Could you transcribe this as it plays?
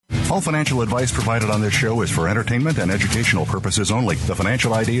All financial advice provided on this show is for entertainment and educational purposes only. The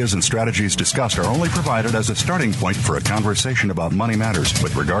financial ideas and strategies discussed are only provided as a starting point for a conversation about money matters.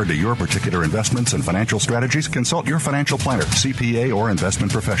 With regard to your particular investments and financial strategies, consult your financial planner, CPA, or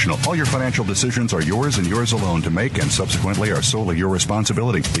investment professional. All your financial decisions are yours and yours alone to make, and subsequently are solely your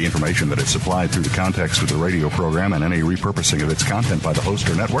responsibility. The information that is supplied through the context of the radio program and any repurposing of its content by the host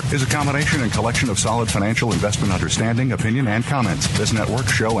or network is a combination and collection of solid financial investment understanding, opinion, and comments. This network,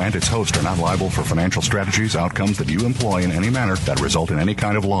 show, and its host are not liable for financial strategies, outcomes that you employ in any manner that result in any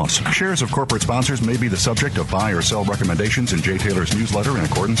kind of loss. Shares of corporate sponsors may be the subject of buy or sell recommendations in Jay Taylor's newsletter in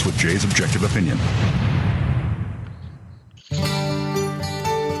accordance with Jay's objective opinion.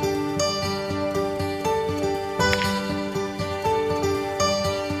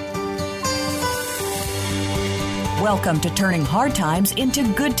 Welcome to Turning Hard Times into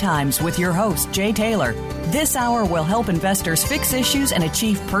Good Times with your host, Jay Taylor. This hour will help investors fix issues and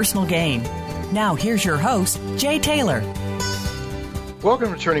achieve personal gain. Now, here's your host, Jay Taylor.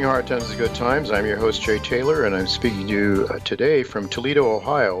 Welcome to Turning Hard Times into Good Times. I'm your host, Jay Taylor, and I'm speaking to you today from Toledo,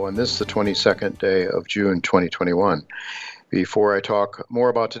 Ohio, and this is the 22nd day of June 2021. Before I talk more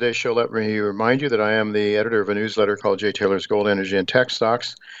about today's show, let me remind you that I am the editor of a newsletter called Jay Taylor's Gold, Energy, and Tech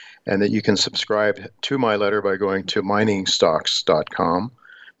Stocks, and that you can subscribe to my letter by going to miningstocks.com.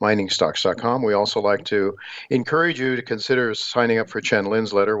 miningstocks.com. We also like to encourage you to consider signing up for Chen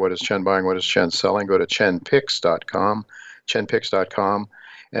Lin's letter, What is Chen Buying, What is Chen Selling? Go to chenpicks.com, chenpicks.com.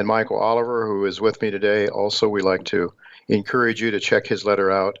 And Michael Oliver, who is with me today, also we like to encourage you to check his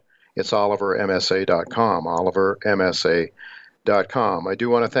letter out. It's olivermsa.com, olivermsa.com. I do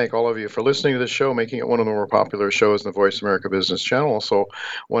want to thank all of you for listening to this show, making it one of the more popular shows in the Voice America Business Channel. Also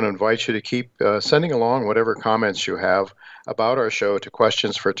want to invite you to keep sending along whatever comments you have about our show to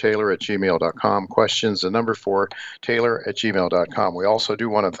questionsfortaylor@gmail.com, questions, the number 4, taylor@gmail.com. We also do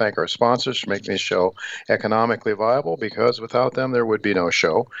want to thank our sponsors for making this show economically viable, because without them, there would be no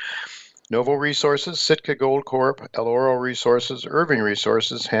show. Novo Resources, Sitka Gold Corp, El Oro Resources, Irving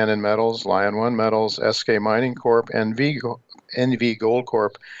Resources, Hannon Metals, Lion One Metals, SK Mining Corp, NV Gold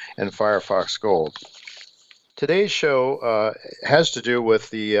Corp, and Firefox Gold. Today's show has to do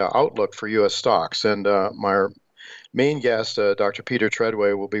with the outlook for U.S. stocks, and my main guest, Dr. Peter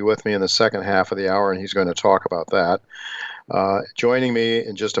Treadway, will be with me in the second half of the hour, and he's going to talk about that. Joining me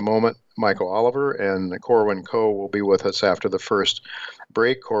in just a moment, Michael Oliver, and Corwin Coe will be with us after the first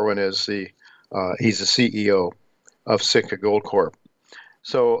break. Corwin is he's the CEO of Sitka Gold Corp.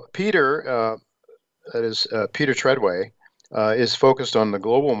 So Peter, that is Peter Treadway, is focused on the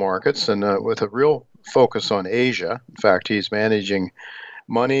global markets and with a real focus on Asia. In fact, he's managing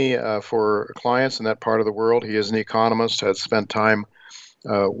money for clients in that part of the world. He is an economist, has spent time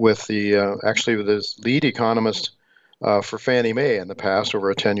with his lead economist for Fannie Mae in the past over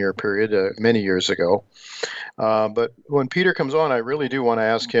a 10-year period, many years ago. But when Peter comes on, I really do want to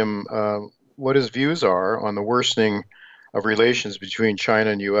ask him what his views are on the worsening of relations between China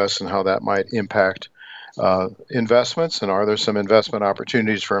and U.S. and how that might impact investments, and are there some investment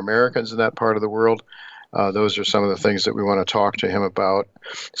opportunities for Americans in that part of the world? Those are some of the things that we want to talk to him about,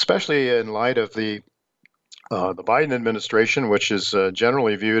 especially in light of the Biden administration, which is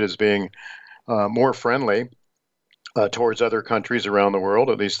generally viewed as being more friendly towards other countries around the world.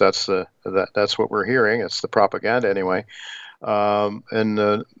 At least that's what we're hearing. It's the propaganda anyway. And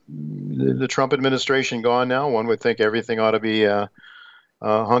the Trump administration gone now, one would think everything ought to be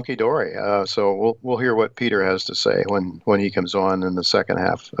hunky-dory. So we'll hear what Peter has to say when he comes on in the second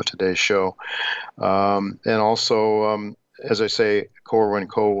half of today's show. And also, as I say, Corwin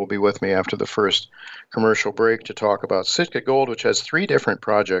Coe will be with me after the first commercial break to talk about Sitka Gold, which has 3 different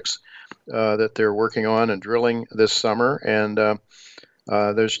projects that they're working on and drilling this summer. And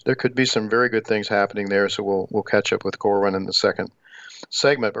there could be some very good things happening there, so we'll catch up with Corwin in the second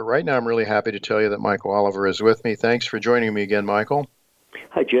segment. But right now, I'm really happy to tell you that Michael Oliver is with me. Thanks for joining me again, Michael.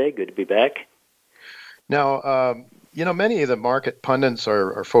 Hi, Jay. Good to be back. Now, many of the market pundits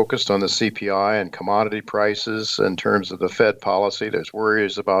are focused on the CPI and commodity prices in terms of the Fed policy. There's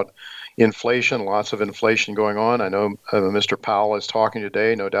worries about inflation, lots of inflation going on. I know Mr. Powell is talking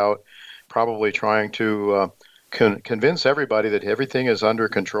today, no doubt, probably trying to convince everybody that everything is under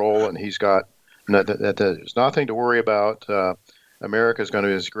control and that there's nothing to worry about. America is going to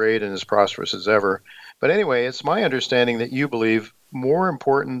be as great and as prosperous as ever. But anyway, it's my understanding that you believe more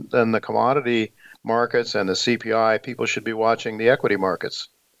important than the commodity markets and the CPI, people should be watching the equity markets.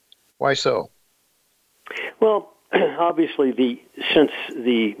 Why so? Well, obviously, since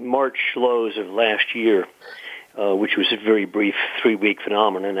the March lows of last year, which was a very brief 3-week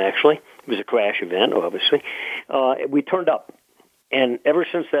phenomenon, actually, it was a crash event, obviously, we turned up. And ever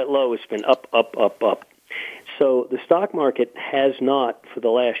since that low, it's been up, up, up, up. So the stock market has not, for the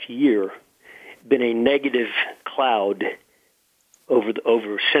last year, been a negative cloud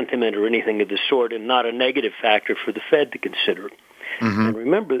over sentiment or anything of the sort, and not a negative factor for the Fed to consider. Mm-hmm. And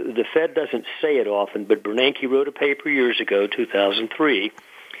remember, the Fed doesn't say it often, but Bernanke wrote a paper years ago, 2003,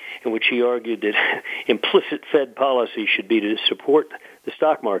 in which he argued that implicit Fed policy should be to support the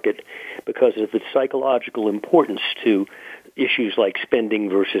stock market because of its psychological importance to issues like spending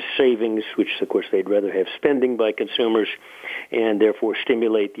versus savings, which, of course, they'd rather have spending by consumers and therefore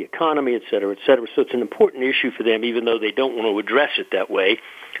stimulate the economy, et cetera, et cetera. So it's an important issue for them, even though they don't want to address it that way,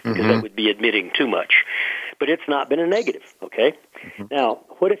 because that would be admitting too much. But it's not been a negative, okay? Now,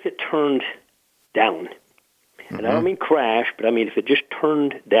 what if it turned down? And I don't mean crash, but I mean if it just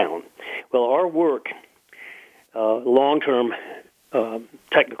turned down. Well, our work, long-term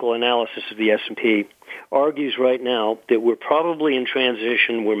technical analysis of the S&P, argues right now that we're probably in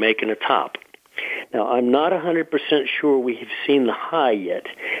transition, we're making a top. Now, I'm not 100% sure we have seen the high yet,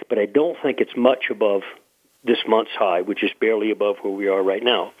 but I don't think it's much above this month's high, which is barely above where we are right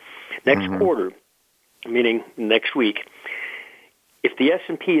now. Next quarter, meaning next week, if the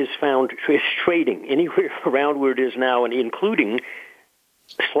S&P is found trading anywhere around where it is now, and including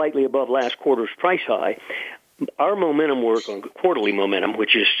slightly above last quarter's price high, our momentum work on quarterly momentum,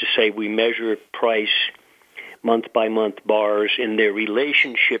 which is to say we measure price month-by-month bars in their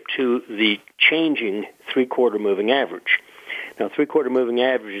relationship to the changing three-quarter moving average. Now, three-quarter moving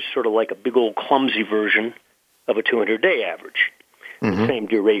average is sort of like a big old clumsy version of a 200-day average. The same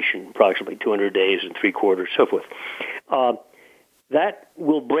duration, approximately 200 days and three-quarters, so forth. That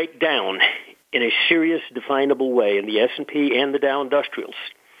will break down in a serious, definable way in the S&P and the Dow Industrials.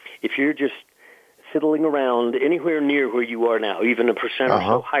 If you're just fiddling around anywhere near where you are now, even 1% or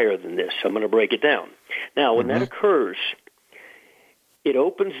so higher than this, I'm going to break it down. Now, when that occurs, it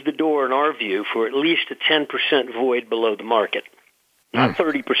opens the door, in our view, for at least a 10% void below the market. Not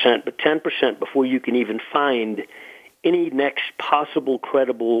 30%, but 10% before you can even find any next possible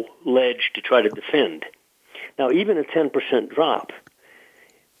credible ledge to try to defend. Now, even a 10% drop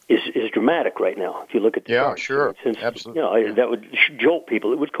is dramatic right now. If you look at the chart, sure, since, absolutely, that would jolt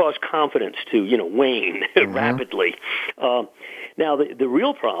people. It would cause confidence to wane rapidly. Now, the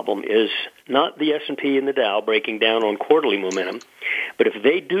real problem is not the S&P and the Dow breaking down on quarterly momentum, but if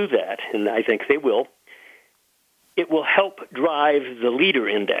they do that, and I think they will, it will help drive the leader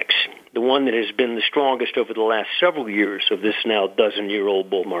index, the one that has been the strongest over the last several years of this now dozen-year-old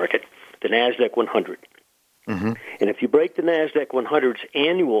bull market, the NASDAQ 100. And if you break the NASDAQ 100's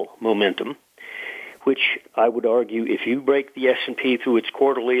annual momentum, which I would argue if you break the S&P through its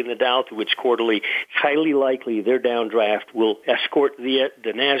quarterly and the Dow through its quarterly, highly likely their downdraft will escort the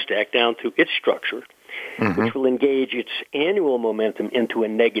NASDAQ down through its structure, which will engage its annual momentum into a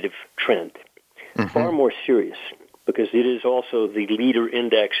negative trend. Far more serious, because it is also the leader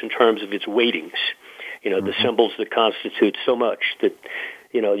index in terms of its weightings, the symbols that constitute so much that,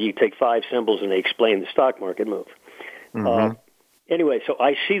 you take 5 symbols and they explain the stock market move. Anyway, so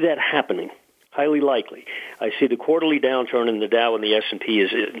I see that happening, highly likely. I see the quarterly downturn in the Dow and the S&P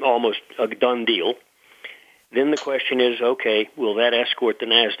is almost a done deal. Then the question is, okay, will that escort the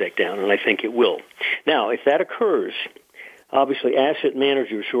NASDAQ down? And I think it will. Now, if that occurs, obviously asset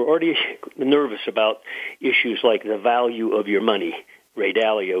managers who are already nervous about issues like the value of your money, Ray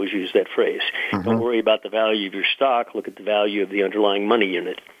Dalio has used that phrase. Don't worry about the value of your stock. Look at the value of the underlying money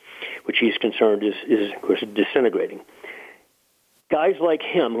unit, which he's concerned is of course, disintegrating. Guys like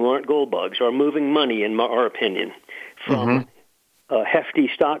him who aren't gold bugs are moving money, in our opinion, from a hefty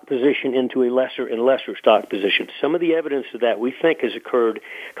stock position into a lesser and lesser stock position. Some of the evidence of that we think has occurred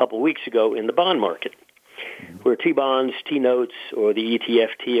a couple of weeks ago in the bond market, where T-bonds, T-notes, or the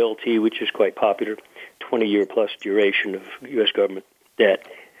ETF TLT, which is quite popular, 20-year plus duration of U.S. government debt,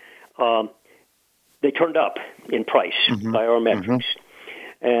 they turned up in price by our metrics.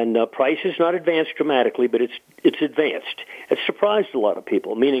 And price has not advanced dramatically, but it's advanced. It surprised a lot of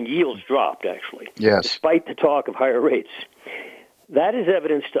people, meaning yields dropped, actually, despite the talk of higher rates. That is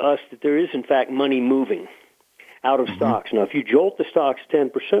evidence to us that there is, in fact, money moving out of stocks. Now, if you jolt the stocks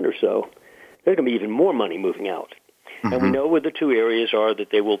 10% or so, there's going to be even more money moving out. And we know where the two areas are that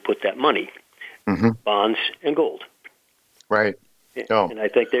they will put that money, bonds and gold. Right. And I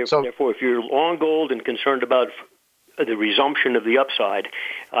think, therefore, if you're long gold and concerned about the resumption of the upside,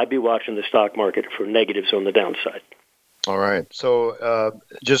 I'd be watching the stock market for negatives on the downside. All right. So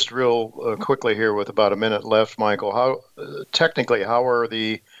just real quickly here with about a minute left, Michael, how are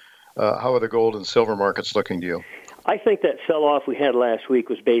the gold and silver markets looking to you? I think that sell-off we had last week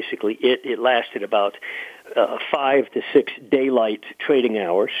was basically it. It lasted about 5 to 6 daylight trading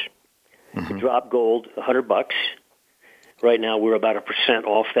hours. Mm-hmm. Drop gold $100. Right now we're about 1%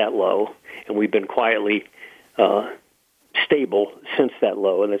 off that low, and we've been quietly stable since that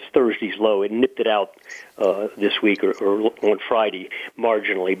low, and it's Thursday's low. It nipped it out this week or on Friday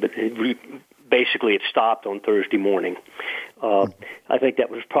marginally, but basically it stopped on Thursday morning. I think that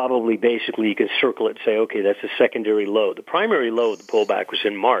was probably basically, you can circle it and say, okay, that's a secondary low. The primary low of the pullback was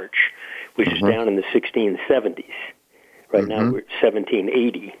in March, which is down in the 1670s. Right now we're at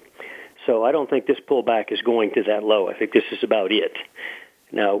 1780. So I don't think this pullback is going to that low. I think this is about it.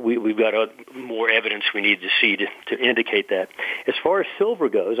 Now, we've got more evidence we need to see to indicate that. As far as silver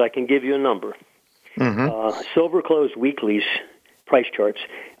goes, I can give you a number. Silver closed weekly's price charts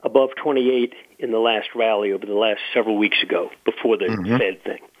above 28 in the last rally over the last several weeks ago, before the Fed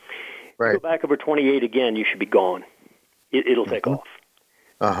thing. Right. Go back over 28 again, you should be gone. It'll take off.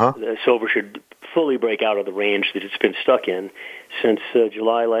 Silver should fully break out of the range that it's been stuck in since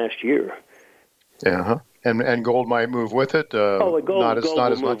July last year. And gold might move with it. Gold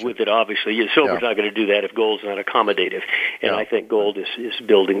will move with it, obviously. Silver's not going to do that if gold's not accommodative. And I think gold is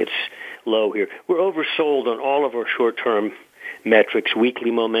building its low here. We're oversold on all of our short-term metrics,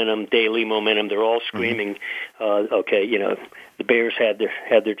 weekly momentum, daily momentum. They're all screaming, the bears had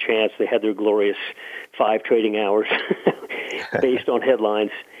their chance. They had their glorious 5 trading hours based on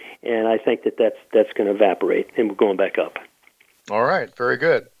headlines. And I think that's going to evaporate, and we're going back up. All right, very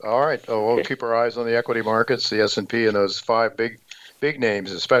good. All right, we'll keep our eyes on the equity markets, the S&P, and those 5 big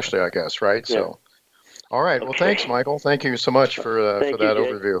names, especially, I guess, right? Yeah. So, all right. Well, thanks, Michael. Thank you so much for that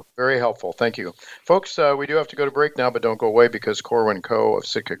overview. Very helpful. Thank you, folks. We do have to go to break now, but don't go away, because Corwin Coe of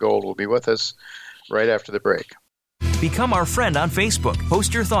Sitka Gold will be with us right after the break. Become our friend on Facebook.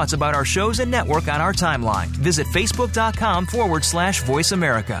 Post your thoughts about our shows and network on our timeline. Visit facebook.com/Voice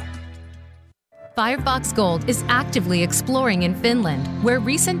America. Firefox Gold is actively exploring in Finland, where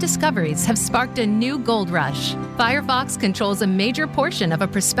recent discoveries have sparked a new gold rush. Firefox controls a major portion of a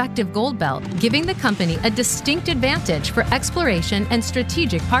prospective gold belt, giving the company a distinct advantage for exploration and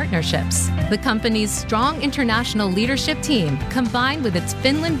strategic partnerships. The company's strong international leadership team, combined with its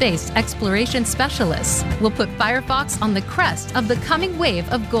Finland-based exploration specialists, will put Firefox on the crest of the coming wave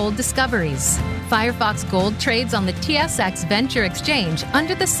of gold discoveries. Firefox Gold trades on the TSX Venture Exchange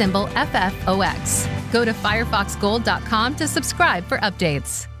under the symbol FFOX. Go to firefoxgold.com to subscribe for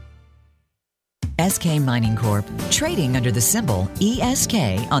updates. SK Mining Corp, trading under the symbol ESK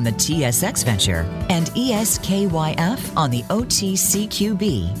on the TSX Venture and ESKYF on the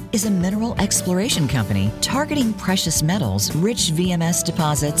OTCQB, is a mineral exploration company targeting precious metals rich VMS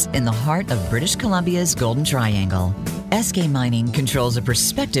deposits in the heart of British Columbia's Golden Triangle. SK Mining controls a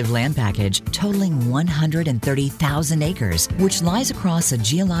prospective land package totaling 130,000 acres, which lies across a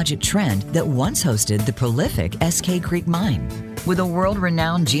geologic trend that once hosted the prolific SK Creek Mine. With a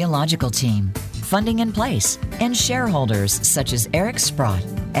world-renowned geological team, funding in place, and shareholders such as Eric Sprott,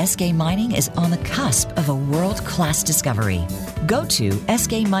 SK Mining is on the cusp of a world-class discovery. Go to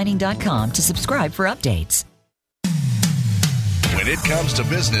skmining.com to subscribe for updates. When it comes to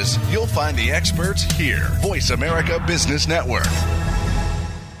business, you'll find the experts here. Voice America Business Network.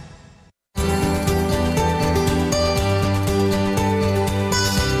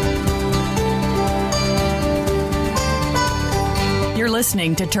 You're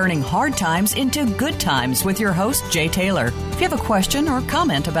listening to Turning Hard Times into Good Times with your host, Jay Taylor. If you have a question or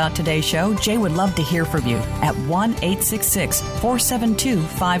comment about today's show, Jay would love to hear from you at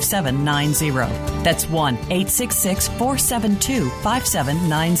 1-866-472-5790. That's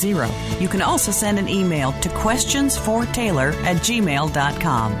 1-866-472-5790. You can also send an email to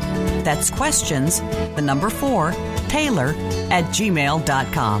questionsfortaylor@gmail.com. That's questions, the number 4,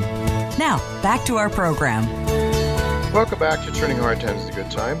 Taylor@gmail.com. Now, back to our program. Welcome back to Turning Hard Times to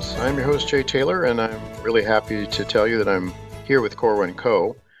Good Times. I'm your host, Jay Taylor, and I'm really happy to tell you that I'm here with Corwin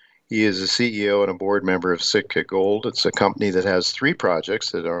Coe. He is the CEO and a board member of Sitka Gold. It's a company that has 3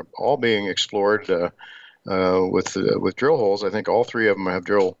 projects that are all being explored with drill holes. I think all 3 of them have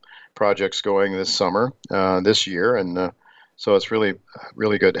drill projects going this summer, this year, and so it's really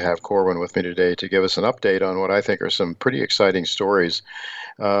good to have Corwin with me today to give us an update on what I think are some pretty exciting stories.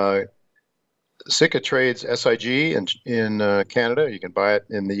 Sitka trades SIG in Canada. You can buy it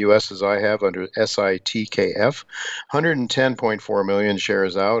in the U.S. as I have under SITKF. 110.4 million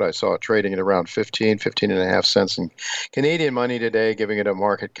shares out. I saw it trading at around 15.5 cents in Canadian money today, giving it a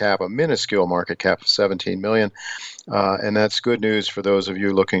minuscule market cap of 17 million. And that's good news for those of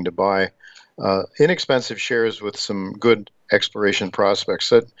you looking to buy inexpensive shares with some good exploration prospects.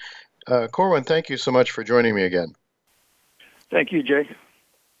 So, Corwin, thank you so much for joining me again. Thank you, Jay.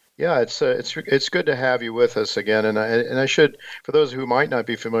 Yeah, it's good to have you with us again, and I should, for those who might not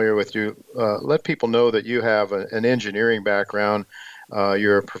be familiar with you, let people know that you have an engineering background.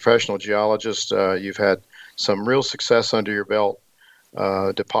 You're a professional geologist. You've had some real success under your belt,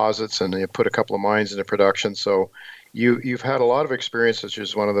 deposits, and you put a couple of mines into production. So you've had a lot of experience, which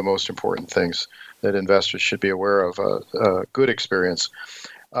is one of the most important things that investors should be aware of. Good experience.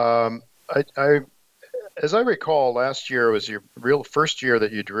 As I recall, last year was your real first year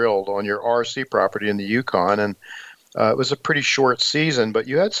that you drilled on your RC property in the Yukon, and it was a pretty short season, but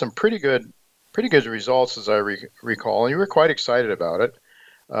you had some pretty good results, as I recall, and you were quite excited about it.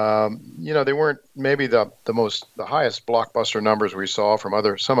 They weren't maybe the highest blockbuster numbers we saw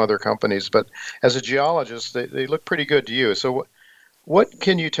from some other companies, but as a geologist, they look pretty good to you. So, what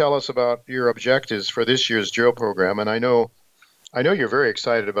can you tell us about your objectives for this year's drill program? And I know you're very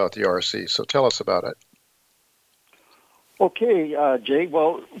excited about the RC, so tell us about it. Okay, Jay.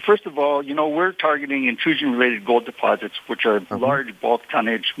 Well, first of all, we're targeting intrusion-related gold deposits, which are large bulk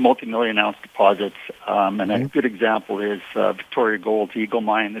tonnage, multi-million-ounce deposits. And a good example is Victoria Gold's Eagle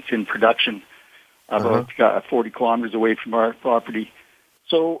Mine that's in production about 40 kilometers away from our property.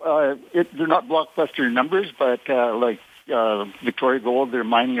 So they're not blockbuster numbers, but like Victoria Gold, they're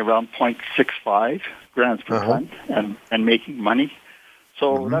mining around 0.65 grams per ton and making money.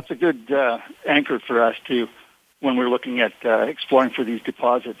 So that's a good anchor for us when we're looking at exploring for these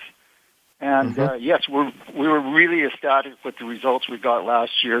deposits. And yes, we were really ecstatic with the results we got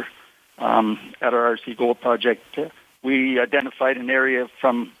last year at our RC Gold project. We identified an area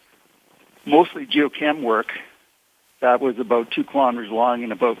from mostly geochem work that was about 2 kilometers long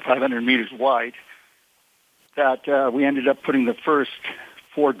and about 500 meters wide that we ended up putting the first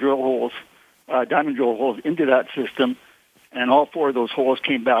 4 drill holes, diamond drill holes, into that system. And all 4 of those holes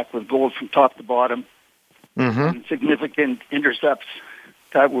came back with gold from top to bottom. And significant intercepts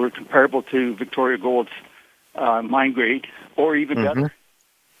that were comparable to Victoria Gold's mine grade, or even better.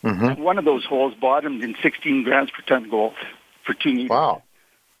 And one of those holes bottomed in 16 grams per ton gold for 2 meters.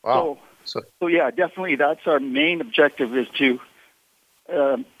 Wow. So yeah, definitely that's our main objective, is to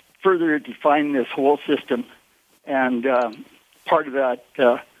further define this whole system. And part of that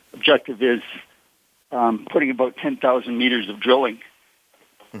objective is putting about 10,000 meters of drilling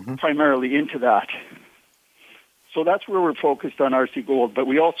primarily into that. So that's where we're focused on RC Gold, but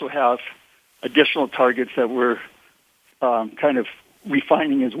we also have additional targets that we're kind of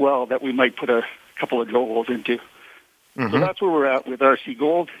refining as well that we might put a couple of drill holes into. So that's where we're at with RC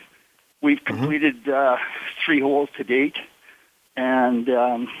Gold. We've completed 3 holes to date, and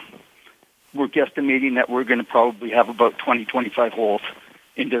we're guesstimating that we're going to probably have about 20-25 holes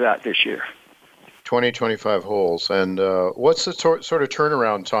into that this year. 20-25 holes. And what's the sort of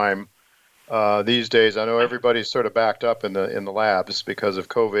turnaround time these days? I know everybody's sort of backed up in the labs because of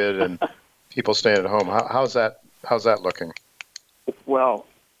COVID and people staying at home. How's that looking? Well,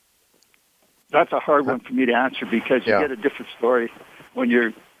 that's a hard one for me to answer, because you get a different story when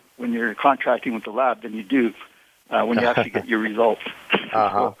you're contracting with the lab than you do when you actually get your results.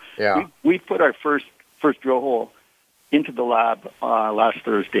 We put our first drill hole into the lab last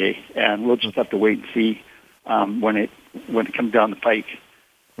Thursday, and we'll just have to wait and see when it comes down the pike.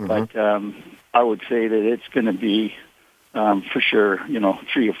 But I would say that it's going to be for sure,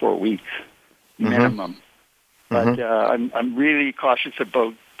 3 or 4 weeks minimum. But I'm really cautious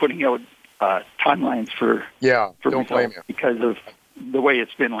about putting out timelines for don't blame you, because of the way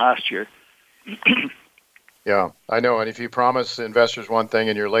it's been last year. Yeah, I know. And if you promise investors one thing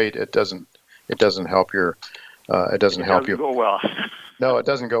and you're late, it doesn't help your. It doesn't help you. Go well. No, it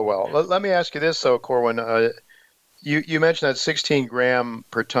doesn't go well. Let me ask you this, though, Corwin. You mentioned that 16 gram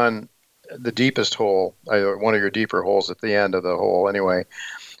per ton, the deepest hole, one of your deeper holes at the end of the hole. Anyway,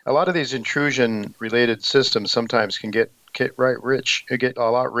 a lot of these intrusion-related systems sometimes can get a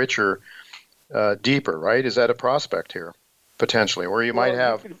lot richer, deeper. Right? Is that a prospect here, potentially, where you might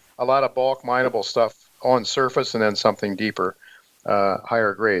have a lot of bulk mineable stuff on surface and then something deeper,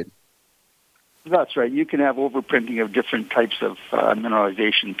 higher grade? That's right. You can have overprinting of different types of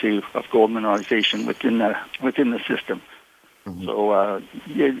mineralization too, of gold mineralization within the system. So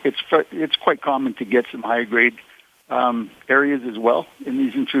it's quite common to get some higher grade areas as well in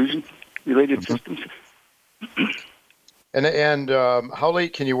these intrusion related systems. And how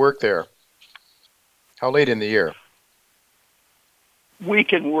late can you work there? How late in the year? We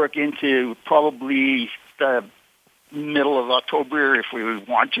can work into probably the middle of October if we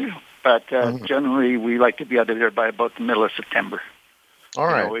want to. But generally, we like to be out of there by about the middle of September. All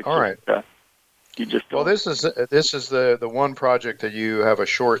right. You just well, this is the one project that you have a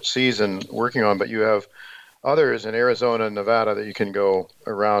short season working on, but you have others in Arizona and Nevada that you can go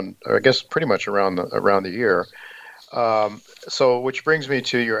around, or I guess pretty much around the year. So, which brings me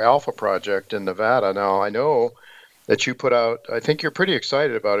to your Alpha project in Nevada. Now, I know that you put out, I think you're pretty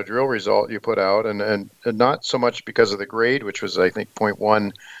excited about a drill result you put out, and not so much because of the grade, which was, I think,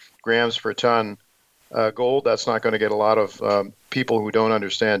 0.1 grams per ton gold. That's not going to get a lot of people who don't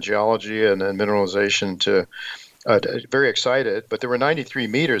understand geology and mineralization to very excited. But there were 93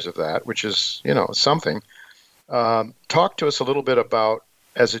 meters of that, which is, something. Talk to us a little bit about,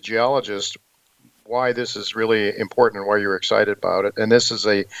 as a geologist, why this is really important and why you're excited about it. And this is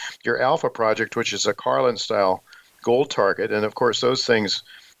your Alpha project, which is a Carlin-style gold target. And of course, those things,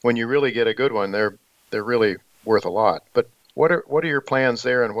 when you really get a good one, they're really worth a lot. But what are your plans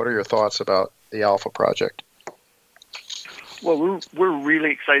there, and what are your thoughts about the Alpha project? Well, we're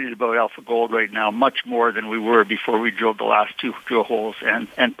really excited about Alpha Gold right now, much more than we were before we drilled the last 2 drill holes.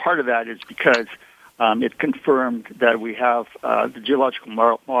 And part of that is because it confirmed that we have the geological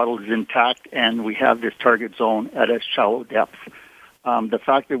model is intact, and we have this target zone at a shallow depth. The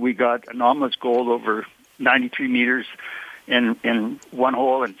fact that we got anomalous gold over 93 meters in one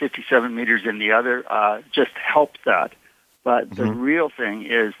hole and 57 meters in the other just helps that. But the real thing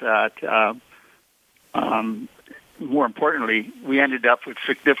is that, more importantly, we ended up with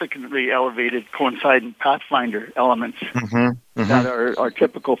significantly elevated coincident pathfinder elements that are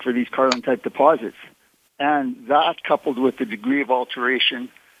typical for these Carlin-type deposits. And that, coupled with the degree of alteration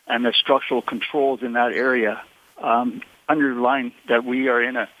and the structural controls in that area, underline that we are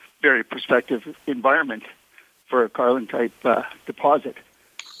in a very prospective environment for a Carlin-type deposit.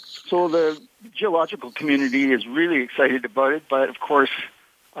 So the geological community is really excited about it, but of course,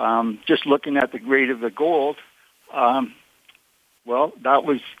 just looking at the grade of the gold, that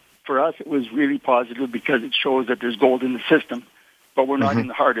was, for us, it was really positive because it shows that there's gold in the system, but we're not in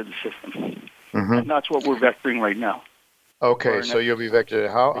the heart of the system. And that's what we're vectoring right now. Okay, so you'll be vectored.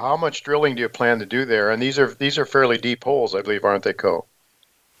 How much drilling do you plan to do there? And these are fairly deep holes, I believe, aren't they, Co?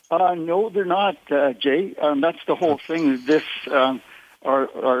 No, they're not, Jay. That's the whole thing. This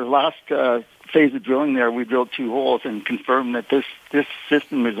our last phase of drilling there, we drilled 2 holes and confirmed that this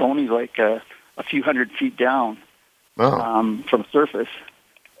system is only like a few hundred feet down from surface.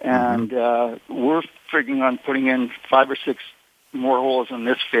 And we're figuring on putting in 5 or 6 more holes in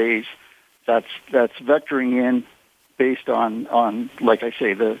this phase. That's vectoring in based on like I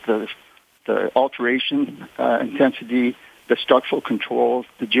say, the alteration intensity, the structural controls,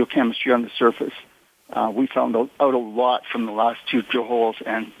 the geochemistry on the surface. We found out a lot from the last 2 drill holes,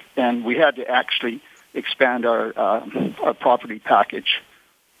 and we had to actually expand our property package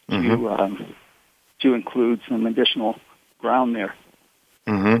to include some additional ground there.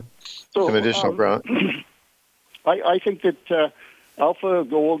 So, some additional ground. I think that Alpha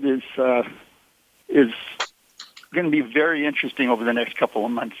Gold is going to be very interesting over the next couple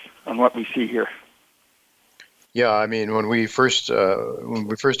of months on what we see here. Yeah, I mean, when we first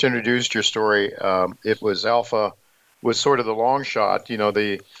introduced your story, it was Alpha was sort of the long shot,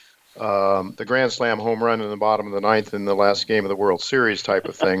 the Grand Slam home run in the bottom of the 9th in the last game of the World Series type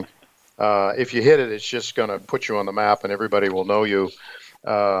of thing. If you hit it, it's just going to put you on the map, and everybody will know you.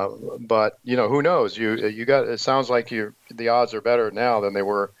 But who knows? You got. It sounds like the odds are better now than they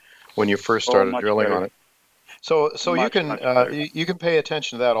were when you first started drilling on it. So you can pay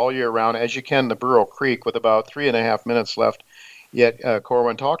attention to that all year round, as you can the Burrow Creek, with about 3.5 minutes left. Yet,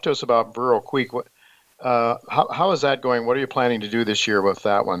 Corwin, talk to us about Burrow Creek. How is that going? What are you planning to do this year with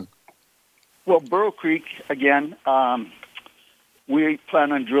that one? Well, Burrow Creek, again, we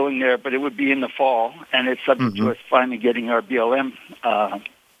plan on drilling there, but it would be in the fall, and it's subject to us finally getting our BLM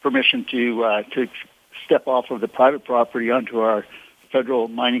permission to step off of the private property onto our federal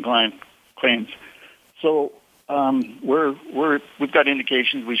mining claims. So we've got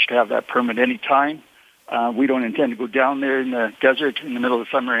indications we should have that permit any time. We don't intend to go down there in the desert in the middle of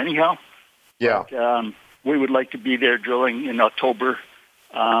the summer anyhow. Yeah. But, we would like to be there drilling in October,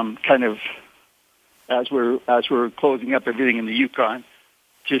 kind of as we're closing up everything in the Yukon,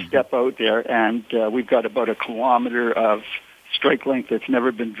 to step out there. And we've got about 1 kilometer of strike length that's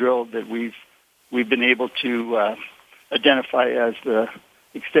never been drilled that we've been able to identify as the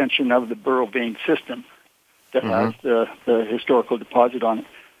extension of the Burrow vein system that has the historical deposit on it.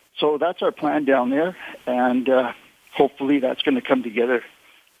 So that's our plan down there, and hopefully that's going to come together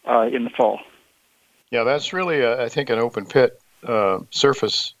in the fall. Yeah, that's really, I think, an open pit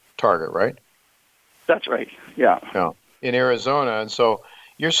surface target, right? That's right, yeah. In Arizona, and so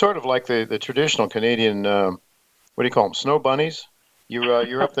you're sort of like the traditional Canadian, what do you call them, snow bunnies?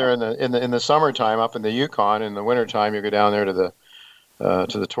 You're up there in the summertime up in the Yukon. In the wintertime, you go down there to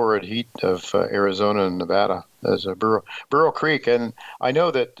to the torrid heat of Arizona and Nevada as a Burro Creek. And I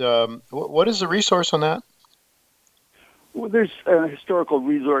know that, what is the resource on that? Well, there's a historical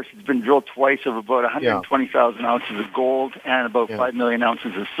resource. It's been drilled twice of about 120,000 ounces of gold and about 5 million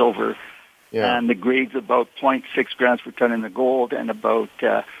ounces of silver. Yeah. And the grade's about 0.6 grams per ton in the gold and about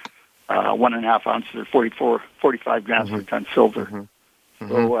 1.5 ounces or 45 grams per ton silver. Mm-hmm.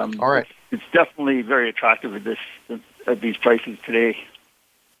 So all right. It's definitely very attractive at these prices today.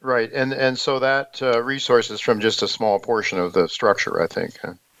 Right, and so that resource is from just a small portion of the structure, I think.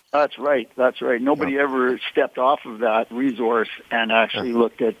 That's right. Nobody ever stepped off of that resource and actually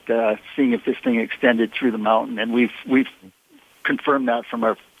looked at seeing if this thing extended through the mountain, and we've confirmed that from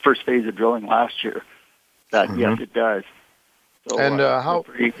our first phase of drilling last year. That yes, it does. So, and how?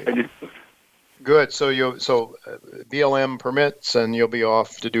 Good. So BLM permits, and you'll be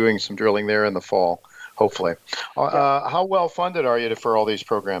off to doing some drilling there in the fall, hopefully. How well funded are you for all these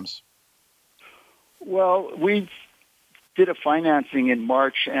programs? Well, we did a financing in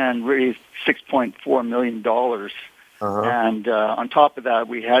March and raised $6.4 million. And on top of that,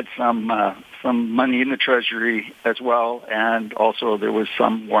 we had some money in the Treasury as well, and also there was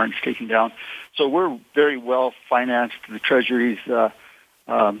some warrants taken down. So we're very well financed. The Treasury's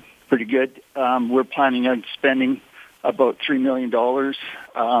pretty good. We're planning on spending about $3 million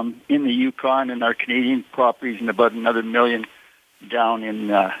in the Yukon and our Canadian properties, and about another $1 million down in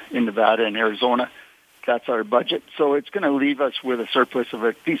Nevada and Arizona. That's our budget. So it's going to leave us with a surplus of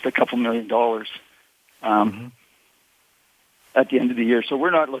at least a couple $1 million at the end of the year. So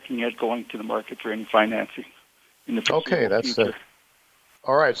we're not looking at going to the market for any financing in the foreseeable future.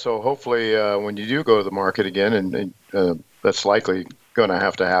 All right. So hopefully when you do go to the market again, and that's likely going to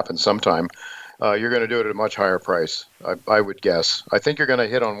have to happen sometime, you're going to do it at a much higher price, I would guess. I think you're going to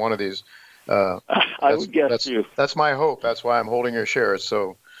hit on one of these. I would guess too. That's my hope. That's why I'm holding your shares.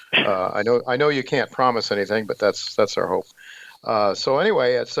 So I know you can't promise anything, but that's our hope. So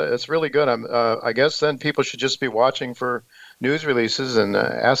anyway, it's really good. I guess then people should just be watching for news releases and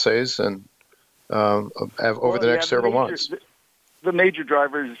assays and over the next several months. The major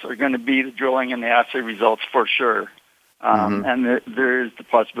drivers are going to be the drilling and the assay results for sure. And there is the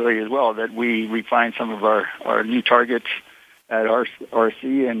possibility as well that we refine some of our new targets at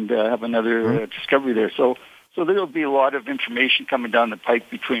RC and have another discovery there. So there will be a lot of information coming down the pipe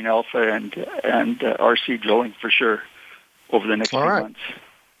between Alpha and RC drilling for sure over the next few months.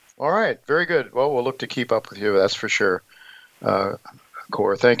 All right. Very good. Well, we'll look to keep up with you. That's for sure.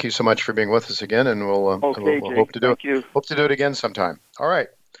 Cor, thank you so much for being with us again, and we'll hope to do it. Hope to do it again sometime. All right.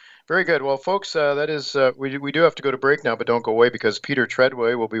 Very good. Well, folks, that is we do have to go to break now, but don't go away because Peter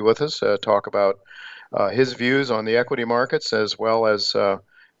Treadway will be with us talk about his views on the equity markets as well as the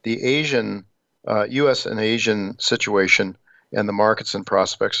Asian, U.S. and Asian situation and the markets and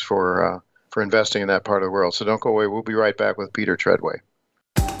prospects for investing in that part of the world. So don't go away. We'll be right back with Peter Treadway.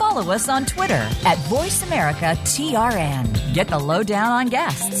 Follow us on Twitter at VoiceAmericaTRN. Get the lowdown on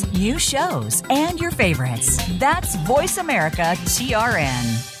guests, new shows, and your favorites. That's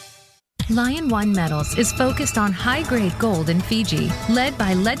VoiceAmericaTRN. Lion One Metals is focused on high-grade gold in Fiji, led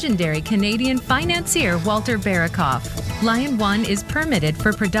by legendary Canadian financier Walter Barakoff. Lion One is permitted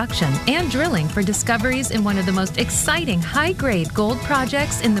for production and drilling for discoveries in one of the most exciting high-grade gold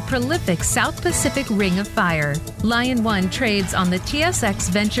projects in the prolific South Pacific Ring of Fire. Lion One trades on the TSX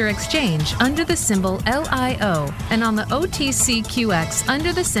Venture Exchange under the symbol LIO and on the OTCQX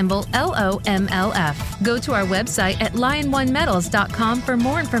under the symbol LOMLF. Go to our website at liononemetals.com for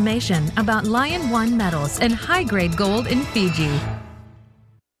more information about Lion One Metals and high-grade gold in Fiji.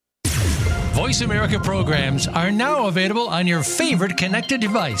 Voice America programs are now available on your favorite connected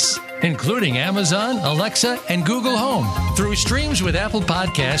device, including Amazon, Alexa, and Google Home. Through streams with Apple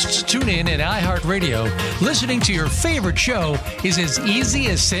Podcasts, TuneIn, and iHeartRadio, listening to your favorite show is as easy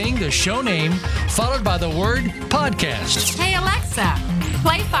as saying the show name followed by the word podcast. Hey, Alexa,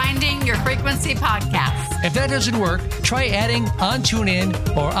 play Finding Your Frequency podcast. If that doesn't work, try adding on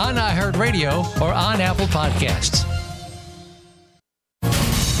TuneIn or on iHeartRadio or on Apple Podcasts.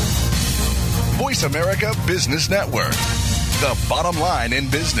 Voice America Business Network, the bottom line in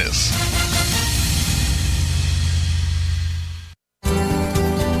business.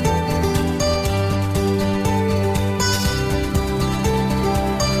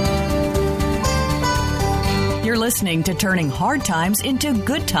 You're listening to Turning Hard Times into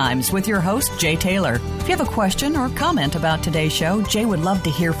Good Times with your host, Jay Taylor. If you have a question or comment about today's show, Jay would love to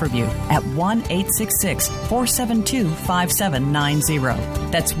hear from you at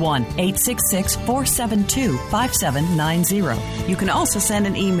 1-866-472-5790. That's 1-866-472-5790. You can also send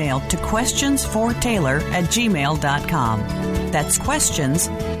an email to questionsfortaylor@gmail.com. That's questions,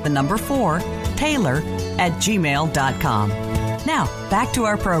 4, Taylor@gmail.com. Now, back to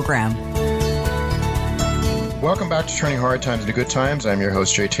our program. Welcome back to Turning Hard Times into Good Times. I'm your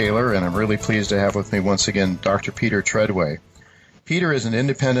host, Jay Taylor, and I'm really pleased to have with me once again Dr. Peter Treadway. Peter is an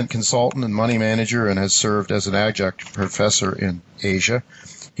independent consultant and money manager and has served as an adjunct professor in Asia.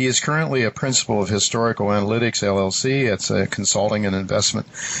 He is currently a principal of Historical Analytics, LLC. It's a consulting and investment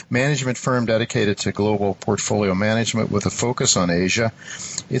management firm dedicated to global portfolio management with a focus on Asia.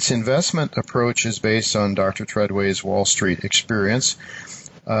 Its investment approach is based on Dr. Treadway's Wall Street experience.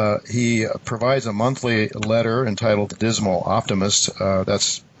 He provides a monthly letter entitled The Dismal Optimist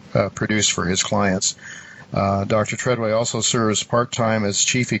that's produced for his clients. Dr. Treadway also serves part-time as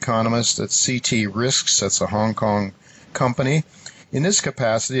chief economist at CT Risks. That's a Hong Kong company. In this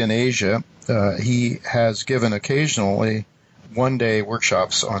capacity in Asia, he has given occasionally one-day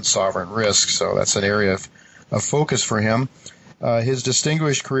workshops on sovereign risk, so that's an area of focus for him. His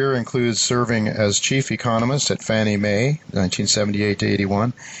distinguished career includes serving as chief economist at Fannie Mae, 1978 to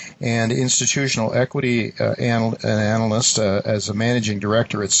 81, and institutional equity analyst as a managing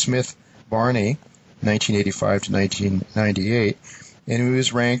director at Smith Barney, 1985 to 1998. And he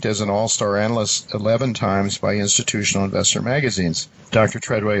was ranked as an all-star analyst 11 times by Institutional Investor magazines. Dr.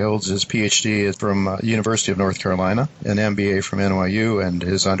 Treadway holds his Ph.D. from University of North Carolina, an MBA from NYU, and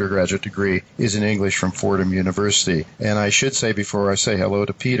his undergraduate degree is in English from Fordham University. And I should say, before I say hello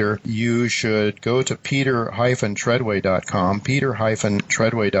to Peter, you should go to peter-treadway.com,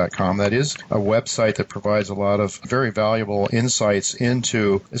 peter-treadway.com. That is a website that provides a lot of very valuable insights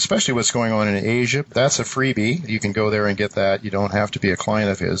into, especially what's going on in Asia. That's a freebie. You can go there and get that. You don't have to be a client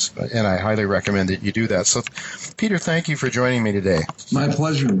of his, and I highly recommend that you do that. So, Peter, thank you for joining me today. My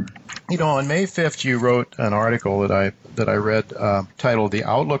pleasure. You know, on May 5th, you wrote an article that I read titled "The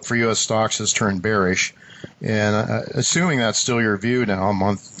Outlook for U.S. Stocks Has Turned Bearish," and assuming that's still your view now,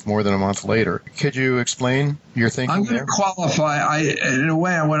 more than a month later, could you explain your thinking? I'm going to qualify. In a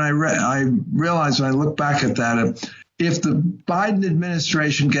way, when I realized when I look back at that, if the Biden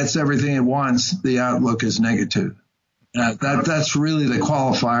administration gets everything it wants, the outlook is negative. That's really the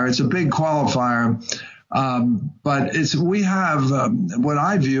qualifier. It's a big qualifier, but we have what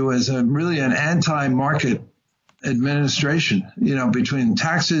I view as really an anti-market administration. You know, between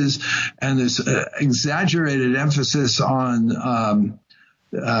taxes and this exaggerated emphasis on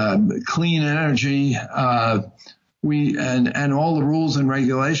clean energy, and all the rules and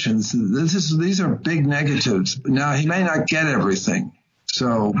regulations. These are big negatives. Now he may not get everything,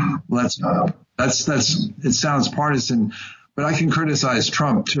 so let's. It sounds partisan, but I can criticize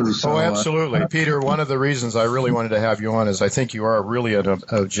Trump too. So, absolutely, Peter. One of the reasons I really wanted to have you on is I think you are really an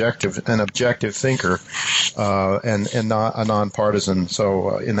objective thinker, and not a nonpartisan.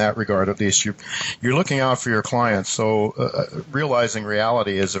 So, in that regard, at least you're looking out for your clients. So, realizing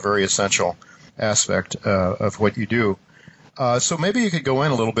reality is a very essential aspect of what you do. So, maybe you could go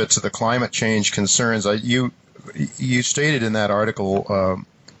in a little bit to the climate change concerns. You stated in that article.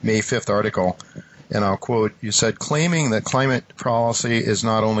 May 5th article, and I'll quote, you said, claiming that climate policy is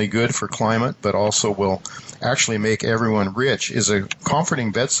not only good for climate, but also will actually make everyone rich is a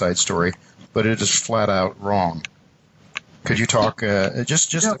comforting bedside story, but it is flat out wrong. Could you talk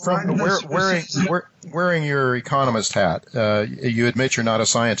from wearing your economist hat? You admit you're not a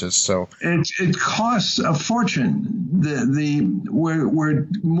scientist, so it costs a fortune. We're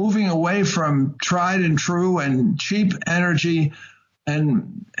moving away from tried and true and cheap energy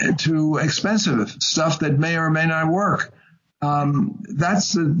and to expensive stuff that may or may not work.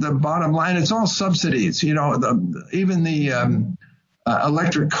 That's the bottom line. It's all subsidies. You know, even the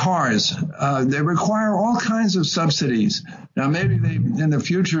electric cars, they require all kinds of subsidies. Now, maybe in the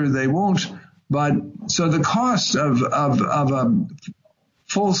future they won't, but so the cost of a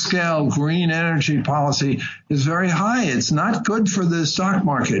full-scale green energy policy is very high. It's not good for the stock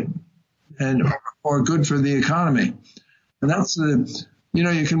market or good for the economy. And that's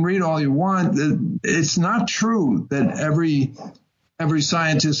you can read all you want. It's not true that every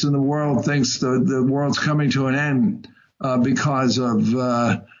scientist in the world thinks the world's coming to an end because of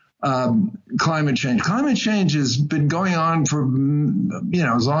climate change. Climate change has been going on for,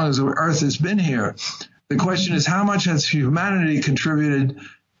 as long as the Earth has been here. The question is, how much has humanity contributed?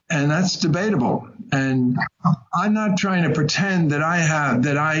 And that's debatable. And I'm not trying to pretend that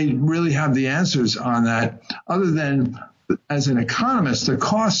I really have the answers on that, other than as an economist, the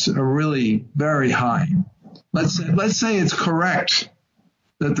costs are really very high. Let's say it's correct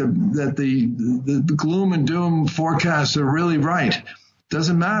that the gloom and doom forecasts are really right.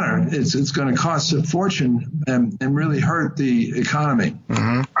 Doesn't matter. It's going to cost a fortune and really hurt the economy.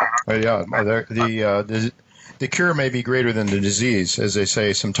 Mm-hmm. Yeah, the cure may be greater than the disease, as they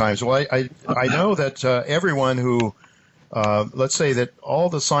say sometimes. Well, I know that everyone who, let's say that all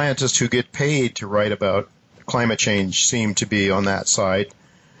the scientists who get paid to write about climate change seem to be on that side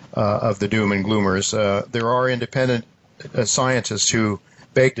of the doom and gloomers. There are independent scientists who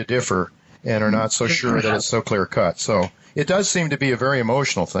beg to differ and are not so sure that it's so clear cut. So it does seem to be a very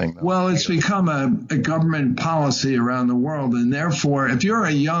emotional thing, though. Well, it's become a government policy around the world, and therefore, if you're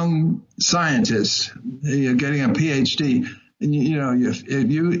a young scientist, you're getting a PhD, and you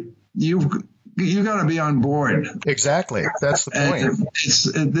got to be on board. Exactly, that's the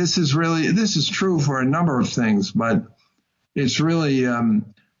point. This is true for a number of things, but it's really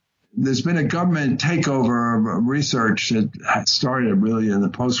there's been a government takeover of research that started really in the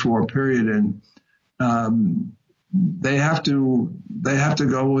post-war period, and they have to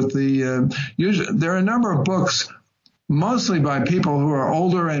go with the usually. There are a number of books, mostly by people who are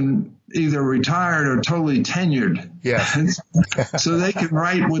older and either retired or totally tenured. Yeah. So they can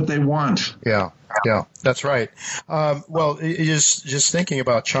write what they want. Yeah, that's right. Well, just thinking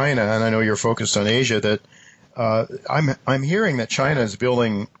about China, and I know you're focused on Asia, that I'm hearing that China is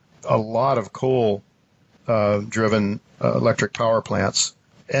building a lot of coal driven electric power plants,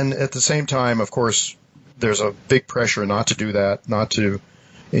 and at the same time, of course, there's a big pressure not to do that, not to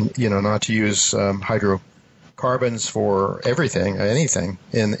use hydrocarbons for anything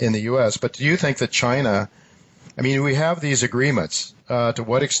in the U.S. But do you think that China, I mean, we have these agreements. To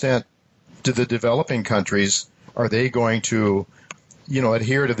what extent do the developing countries, are they going to,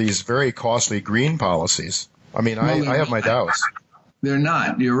 adhere to these very costly green policies? I mean, I have my doubts. They're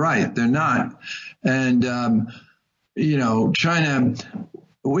not. You're right. They're not. And, China,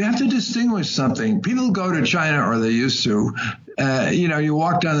 we have to distinguish something. People go to China, or they used to. You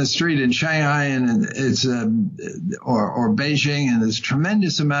walk down the street in Shanghai, and it's or Beijing, and there's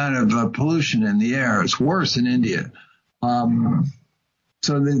tremendous amount of pollution in the air. It's worse in India. But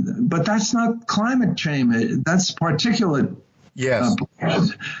that's not climate change. That's particulate. Yes.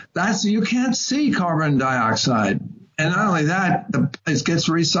 You can't see carbon dioxide, and not only that, it gets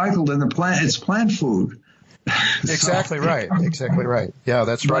recycled in the plant. It's plant food. Exactly right. Exactly right. Yeah,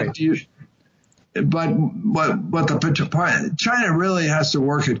 that's right. China really has to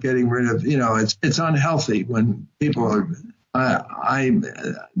work at getting rid of. It's unhealthy when people are.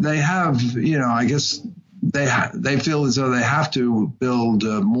 They have. I guess they feel as though they have to build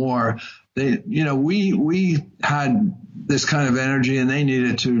more. We had this kind of energy, and they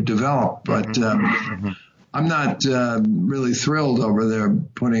needed to develop, but. I'm not really thrilled over there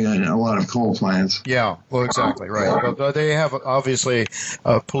putting in a lot of coal plants. Yeah, well, exactly right. But they have obviously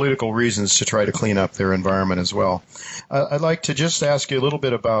political reasons to try to clean up their environment as well. I'd like to just ask you a little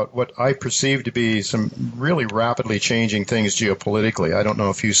bit about what I perceive to be some really rapidly changing things geopolitically. I don't know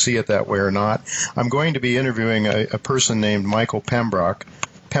if you see it that way or not. I'm going to be interviewing a person named Michael Pembroke.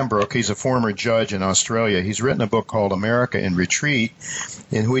 He's a former judge in Australia. He's written a book called America in Retreat,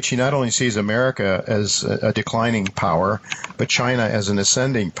 in which he not only sees America as a declining power, but China as an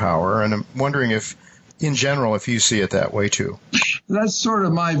ascending power. And I'm wondering if, in general, if you see it that way too. That's sort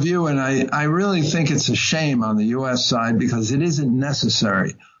of my view, and I really think it's a shame on the U.S. side because it isn't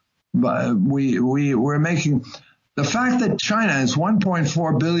necessary. But we're making the fact that China is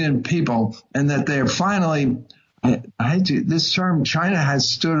 1.4 billion people, and that they're finally. I hate to, this term, China has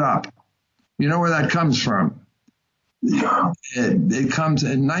stood up. You know where that comes from? It comes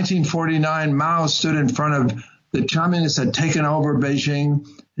in 1949. Mao stood in front of the communists had taken over Beijing,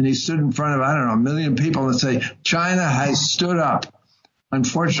 and he stood in front of, a million people and say, China has stood up.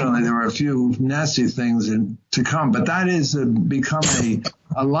 Unfortunately, there were a few nasty things to come, but that is become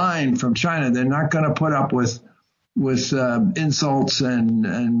a line from China. They're not going to put up with insults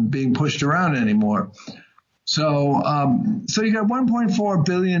and being pushed around anymore. So you got 1.4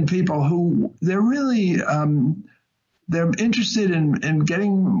 billion people who they're really they're interested in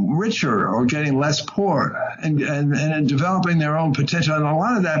getting richer or getting less poor and in developing their own potential. And a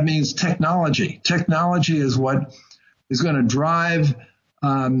lot of that means technology. Technology is what is going to drive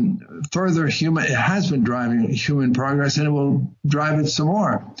further human. It has been driving human progress, and it will drive it some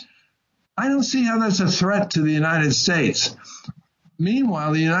more. I don't see how that's a threat to the United States.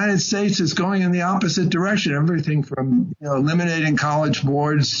 Meanwhile, the United States is going in the opposite direction. Everything from eliminating college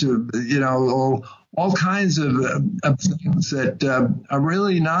boards to all kinds of things that are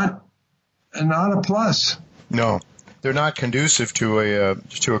really not a plus. No, they're not conducive to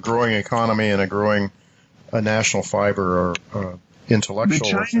a growing economy and a growing national fiber or intellectual.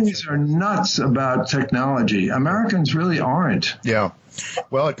 The Chinese are nuts about technology. Americans really aren't. Yeah.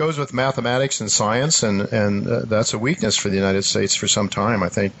 Well, it goes with mathematics and science, and that's a weakness for the United States for some time. I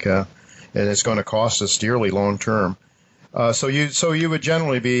think and it's going to cost us dearly long term. So you would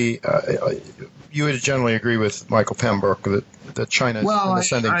generally agree with Michael Pembroke that China is an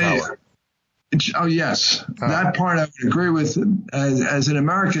ascending power. Oh yes, that part I would agree with. As an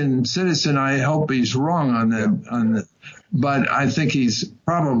American citizen, I hope he's wrong on the. But I think he's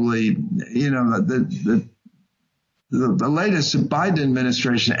probably, the latest Biden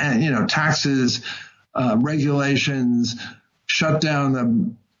administration, and taxes, regulations, shut down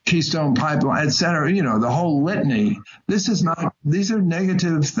the Keystone Pipeline, et cetera. The whole litany. These are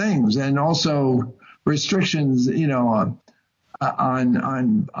negative things, and also restrictions.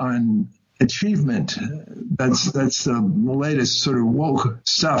 On achievement. That's the latest sort of woke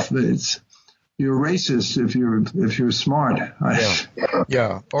stuff. You're racist if you're smart.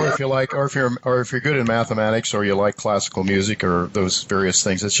 Yeah. Or if you're good in mathematics, or you like classical music, or those various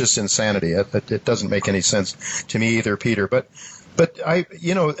things. It's just insanity. It doesn't make any sense to me either, Peter. But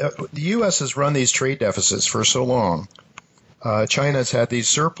the U.S. has run these trade deficits for so long. China's had these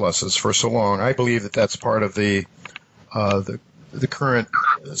surpluses for so long. I believe that that's part of the current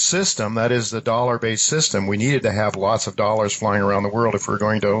system, that is the dollar-based system. We needed to have lots of dollars flying around the world if we're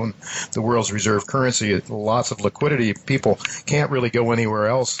going to own the world's reserve currency. Lots of liquidity. People can't really go anywhere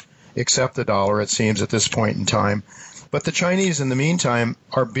else except the dollar, it seems, at this point in time. But the Chinese, in the meantime,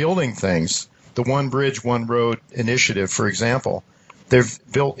 are building things. The One Bridge, One Road initiative, for example. They've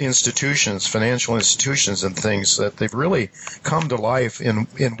built institutions, financial institutions and things that they've really come to life in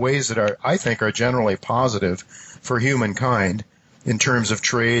ways that I think are generally positive for humankind in terms of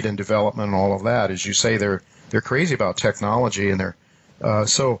trade and development and all of that. As you say, they're crazy about technology, and they're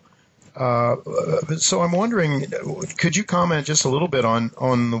so I'm wondering, could you comment just a little bit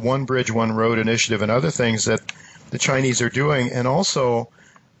on the One Bridge, One Road initiative and other things that the Chinese are doing? And also,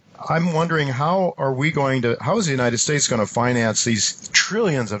 I'm wondering, how is the United States going to finance these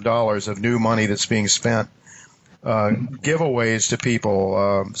trillions of dollars of new money that's being spent, giveaways to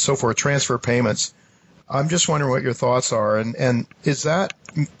people, so forth, transfer payments? I'm just wondering what your thoughts are, and is that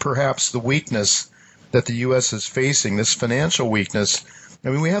perhaps the weakness that the U.S. is facing, this financial weakness?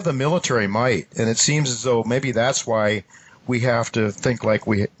 I mean, we have the military might, and it seems as though maybe that's why we have to think like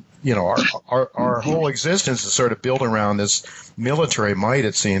our whole existence is sort of built around this military might,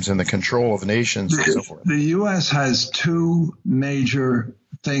 it seems, and the control of nations and so forth. The U.S. has two major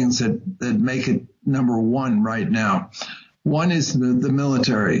things that make it number one right now. One is the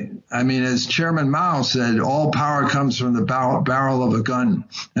military. I mean, as Chairman Mao said, all power comes from the barrel of a gun.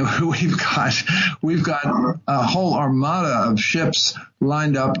 And we've got a whole armada of ships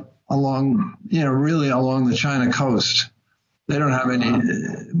lined up along the China coast. They don't have any,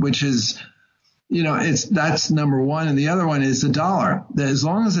 which is, that's number one. And the other one is the dollar. As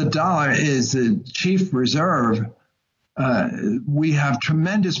long as the dollar is the chief reserve, we have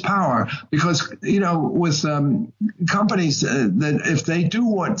tremendous power, because, with companies that if they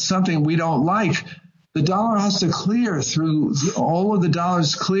do something we don't like, the dollar has to clear through, all of the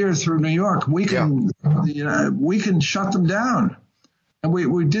dollars clear through New York. We can shut them down. And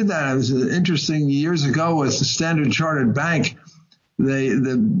we did that. It was interesting years ago with the Standard Chartered Bank.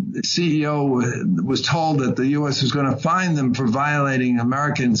 The CEO was told that the U.S. was going to fine them for violating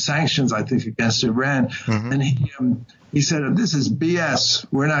American sanctions, I think, against Iran. Mm-hmm. And he said, this is BS.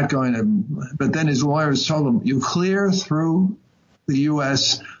 We're not going to. But then his lawyers told him, you clear through the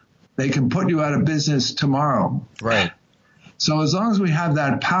U.S., they can put you out of business tomorrow. Right. So as long as we have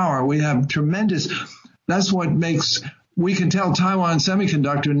that power, we have tremendous. That's what makes. We can tell Taiwan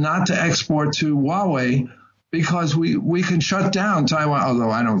Semiconductor not to export to Huawei, because we can shut down Taiwan,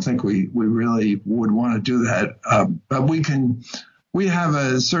 although I don't think we really would want to do that. But we have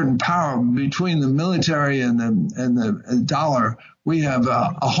a certain power between the military and the dollar. We have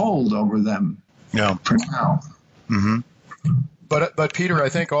a hold over them. Yeah. For now. Mm-hmm. But Peter, I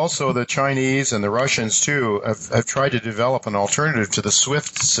think also the Chinese and the Russians too have tried to develop an alternative to the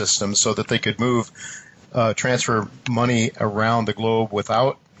SWIFT system so that they could transfer money around the globe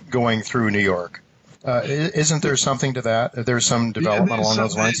without going through New York. Isn't there something to that? There's some development along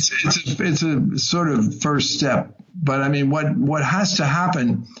those lines? It's a sort of first step. But I mean, what has to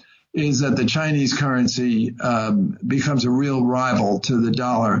happen is that the Chinese currency becomes a real rival to the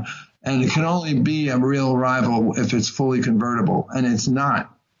dollar. And it can only be a real rival if it's fully convertible, and it's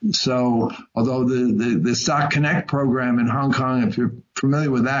not. So although the Stock Connect program in Hong Kong, if you're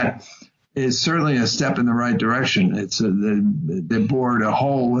familiar with that, is certainly a step in the right direction. They bored a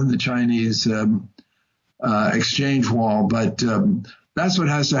hole in the Chinese exchange wall, but that's what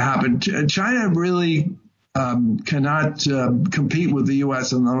has to happen. China really cannot compete with the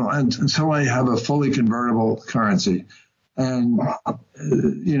U.S. until they have a fully convertible currency. And,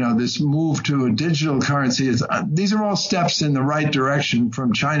 this move to a digital currency these are all steps in the right direction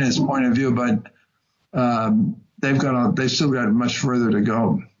from China's point of view, but they've still got much further to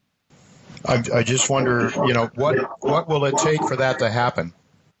go. I just wonder, what will it take for that to happen?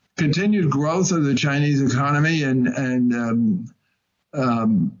 Continued growth of the Chinese economy and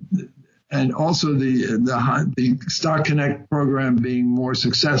also the Stock Connect program being more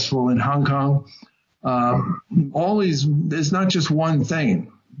successful in Hong Kong. There's not just one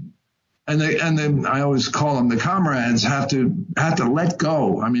thing. And I always call them the comrades have to let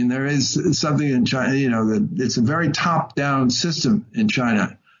go. I mean, there is something in China, that it's a very top-down system in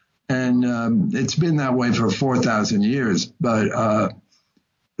China. And it's been that way for 4,000 years. But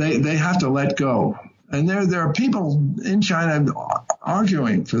they have to let go. And there are people in China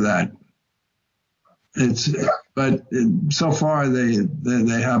arguing for that. But so far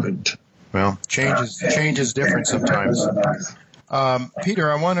they haven't. Well, change is different sometimes.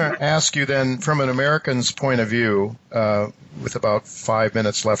 Peter, I want to ask you then, from an American's point of view, with about 5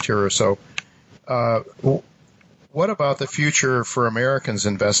 minutes left here or so, what about the future for Americans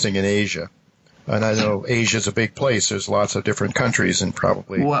investing in Asia? And I know Asia's a big place. There's lots of different countries and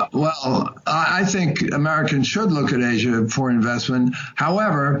probably. Well, I think Americans should look at Asia for investment.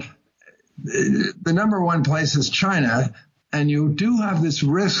 However, the number one place is China. And you do have this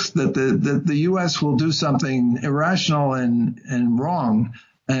risk that the U.S. will do something irrational and wrong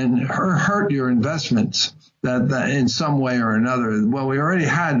and hurt your investments that in some way or another. Well, we already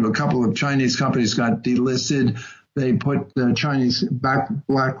had a couple of Chinese companies got delisted. They put the Chinese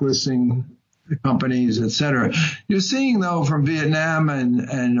blacklisting companies, et cetera. You're seeing, though, from Vietnam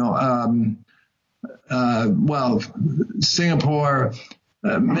and Singapore.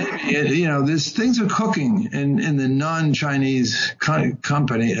 Maybe these things are cooking in the non-Chinese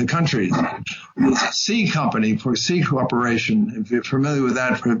countries. It's a C company for C Corporation. If you're familiar with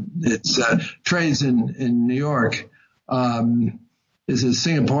that, it's trades in New York. Is a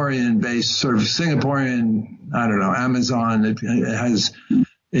Singaporean-based sort of Singaporean. I don't know, Amazon.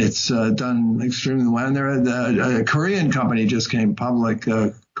 It's done extremely well. And a Korean company just came public,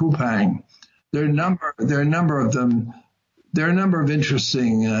 Coupang. There are a number of them. There are a number of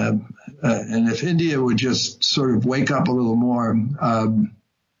interesting, and if India would just sort of wake up a little more,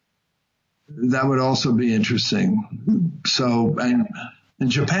 that would also be interesting. So, and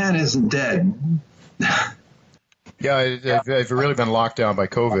Japan isn't dead. Yeah, they've really been locked down by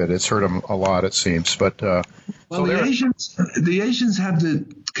COVID. It's hurt them a lot, it seems. But the Asians have the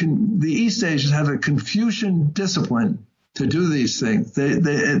East Asians have a Confucian discipline to do these things.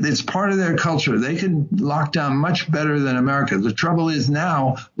 It's part of their culture. They can lock down much better than America. The trouble is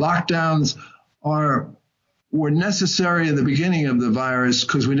now lockdowns were necessary in the beginning of the virus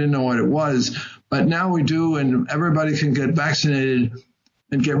because we didn't know what it was. But now we do, and everybody can get vaccinated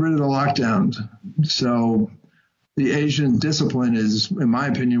and get rid of the lockdowns. So the Asian discipline is, in my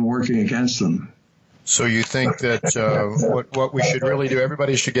opinion, working against them. So you think that what we should really do,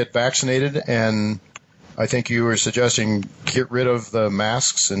 everybody should get vaccinated, and I think you were suggesting get rid of the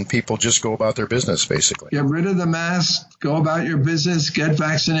masks and people just go about their business, basically. Get rid of the masks, go about your business, get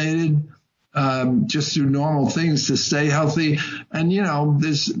vaccinated, just do normal things to stay healthy. And,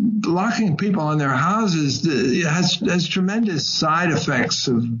 this locking people in their houses has tremendous side effects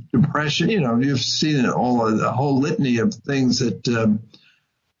of depression. You've seen the whole litany of things that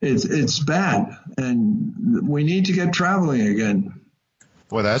it's bad. And we need to get traveling again.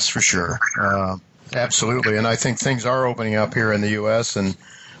 Well, that's for sure. Absolutely. And I think things are opening up here in the U.S., and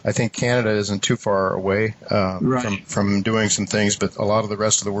I think Canada isn't too far away from doing some things, but a lot of the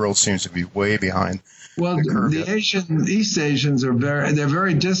rest of the world seems to be way behind. Well, the East Asians are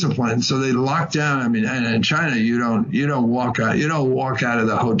very disciplined, so they lock down. I mean, and in China, you don't walk out of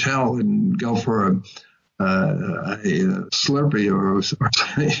the hotel and go for a Slurpee or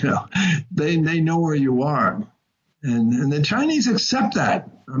they know where you are. And the Chinese accept that.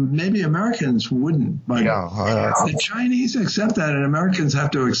 Maybe Americans wouldn't, but the Chinese accept that, and Americans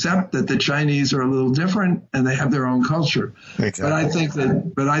have to accept that the Chinese are a little different and they have their own culture. Exactly.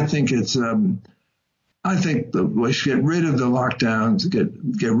 But I think we should get rid of the lockdowns, get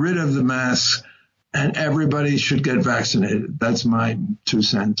rid of the masks, and everybody should get vaccinated. That's my 2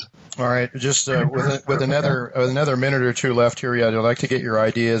 cents. All right, just with another minute or two left here, I'd like to get your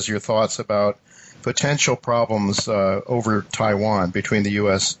ideas, your thoughts about potential problems over Taiwan between the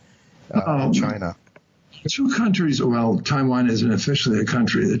U.S. and China. Two countries, well, Taiwan isn't officially a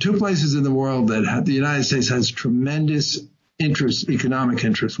country. The two places in the world that the United States has tremendous interest, economic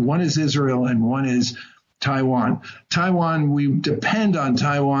interest. One is Israel and one is Taiwan. We depend on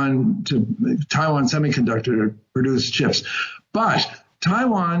Taiwan Semiconductor to produce chips. But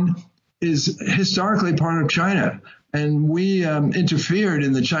Taiwan is historically part of China. And we interfered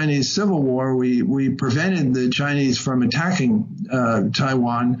in the Chinese Civil War. We prevented the Chinese from attacking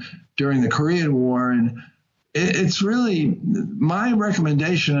Taiwan during the Korean War. And it's really my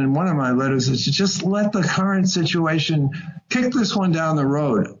recommendation in one of my letters is to just let the current situation kick this one down the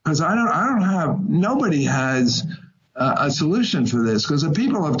road, because nobody has a solution for this, because the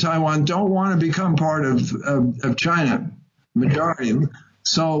people of Taiwan don't want to become part of China, majority.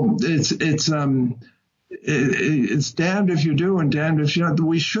 So it's damned if you do and damned if you don't.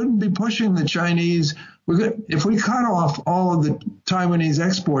 We shouldn't be pushing the Chinese. If we cut off all of the Taiwanese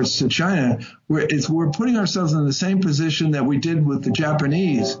exports to China, we're putting ourselves in the same position that we did with the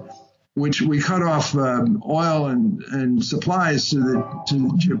Japanese, which we cut off oil and supplies to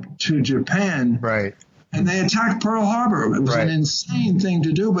Japan. Right. And they attacked Pearl Harbor. It was an insane thing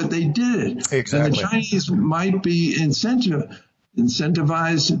to do, but they did it. Exactly. And the Chinese might be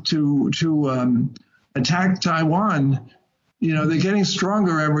incentivized to attack Taiwan. They're getting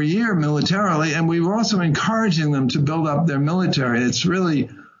stronger every year militarily, and we were also encouraging them to build up their military. It's really,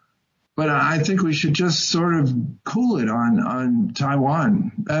 but I think we should just sort of cool it on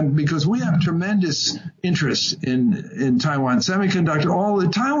Taiwan, because we have tremendous interest in Taiwan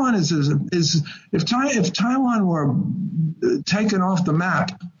Semiconductor. Taiwan is if Taiwan were taken off the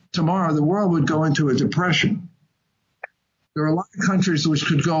map tomorrow, the world would go into a depression. There are a lot of countries which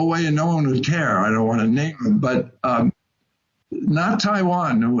could go away and no one would care. I don't want to name them, but not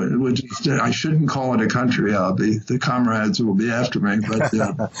Taiwan. I shouldn't call it a country. The comrades will be after me. But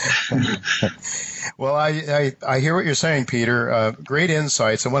Well, I hear what you're saying, Peter. Great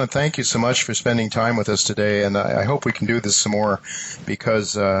insights. I want to thank you so much for spending time with us today, and I hope we can do this some more,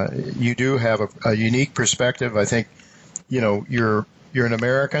 because you do have a unique perspective. I think, you're an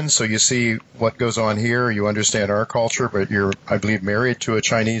American, so you see what goes on here. You understand our culture, but you're, I believe, married to a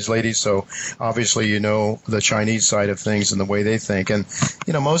Chinese lady, so obviously you know the Chinese side of things and the way they think. And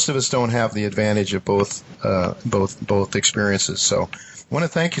most of us don't have the advantage of both experiences. So I want to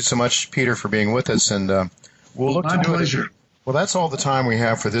thank you so much, Peter, for being with us, and we'll look to do pleasure. it. Well, that's all the time we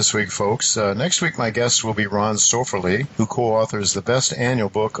have for this week, folks. Next week, my guest will be Ron Stoefferle, who co-authors the best annual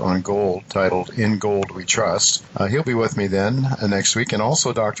book on gold titled In Gold We Trust. He'll be with me then next week. And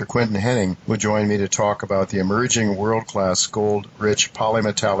also Dr. Quinton Henning will join me to talk about the emerging world-class gold-rich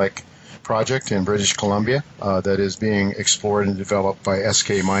polymetallic project in British Columbia that is being explored and developed by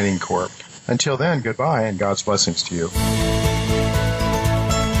SK Mining Corp. Until then, goodbye and God's blessings to you.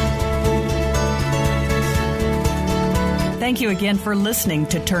 Thank you again for listening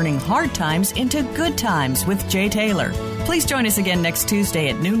to Turning Hard Times into Good Times with Jay Taylor. Please join us again next Tuesday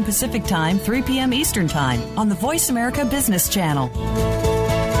at noon Pacific Time, 3 p.m. Eastern Time on the Voice America Business Channel.